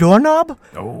hot doorknob,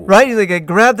 right? You like,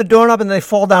 grab the doorknob and they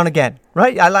fall down again,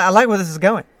 right? I like where this is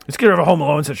going. It's kind of a Home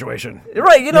Alone situation.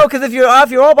 Right, because if you're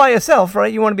all by yourself,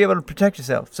 right, you want to be able to protect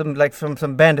yourself, from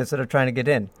some bandits that are trying to get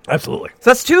in. Absolutely. So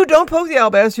that's 2 Don't Poke the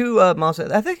Owlbears, 2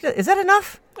 monsters. I think, is that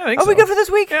enough? I think Are so. we good for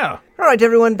this week? Yeah. All right,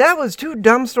 everyone. That was 2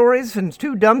 dumb stories and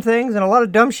 2 dumb things and a lot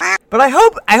of dumb shit. But I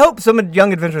hope some of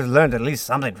young adventurers learned at least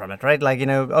something from it, right? Like,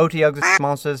 OTUGs are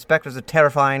monsters, specters are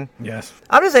terrifying. Yes.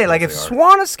 I'm just saying, like, if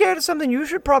Swan is scared of something, you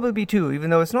should probably be too,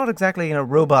 even though it's not exactly,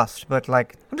 robust. But,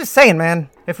 like, I'm just saying, man,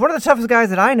 if one of the toughest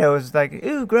guys that I know is like,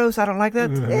 ooh, gross, I don't like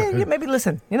that, maybe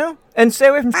listen, And stay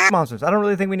away from monsters. I don't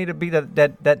really think we need to be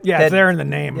that Yeah, it's there in the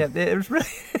name. Yeah, it was really...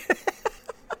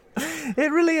 It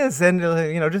really is, and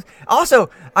just also,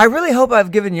 I really hope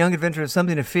I've given young adventurers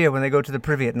something to fear when they go to the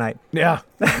privy at night. Yeah.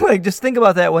 Like, just think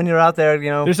about that when you're out there.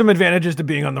 There's some advantages to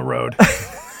being on the road.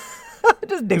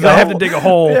 Just dig. I have to dig a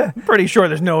hole. Yeah. I'm pretty sure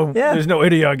there's no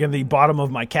Idiog in the bottom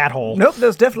of my cat hole. Nope,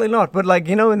 there's definitely not. But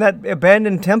in that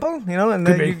abandoned temple,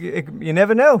 and you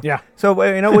never know. Yeah. So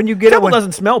when you get Temple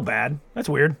doesn't smell bad. That's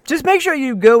weird. just make sure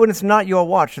you go when it's not your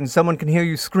watch, and someone can hear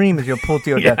you scream as you're pulled to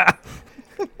your death.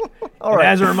 Yeah. All And right.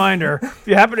 as a reminder, if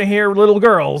you happen to hear little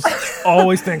girls,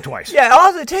 always think twice. Yeah.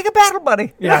 Also, take a battle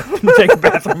buddy. Yeah. Take a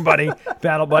bathroom buddy,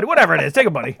 battle buddy, whatever it is. Take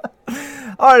a buddy.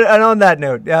 All right, and on that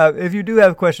note, if you do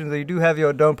have questions or you do have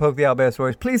your Don't Poke the Owlbear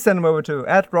stories, please send them over to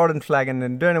 @RodandFlagon,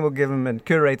 and Derna will give them and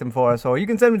curate them for us. Or you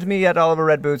can send them to me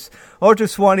 @OliverRedBoots, or to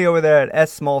Swanee over there at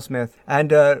 @SmallSmith.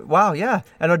 And, wow, yeah.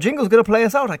 And our jingle's going to play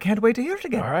us out. I can't wait to hear it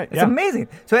again. All right, It's yeah. amazing.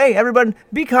 So, hey, everyone,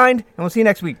 be kind, and we'll see you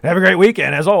next week. Have a great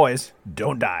weekend. As always,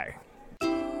 don't die.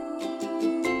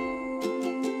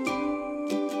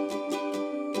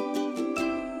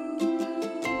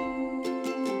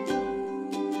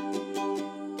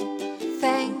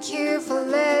 Thank you for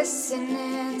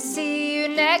listening. See you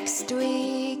next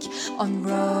week on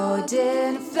Road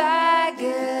and Flagon.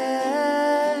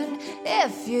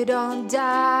 If you don't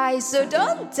die, so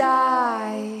don't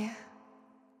die.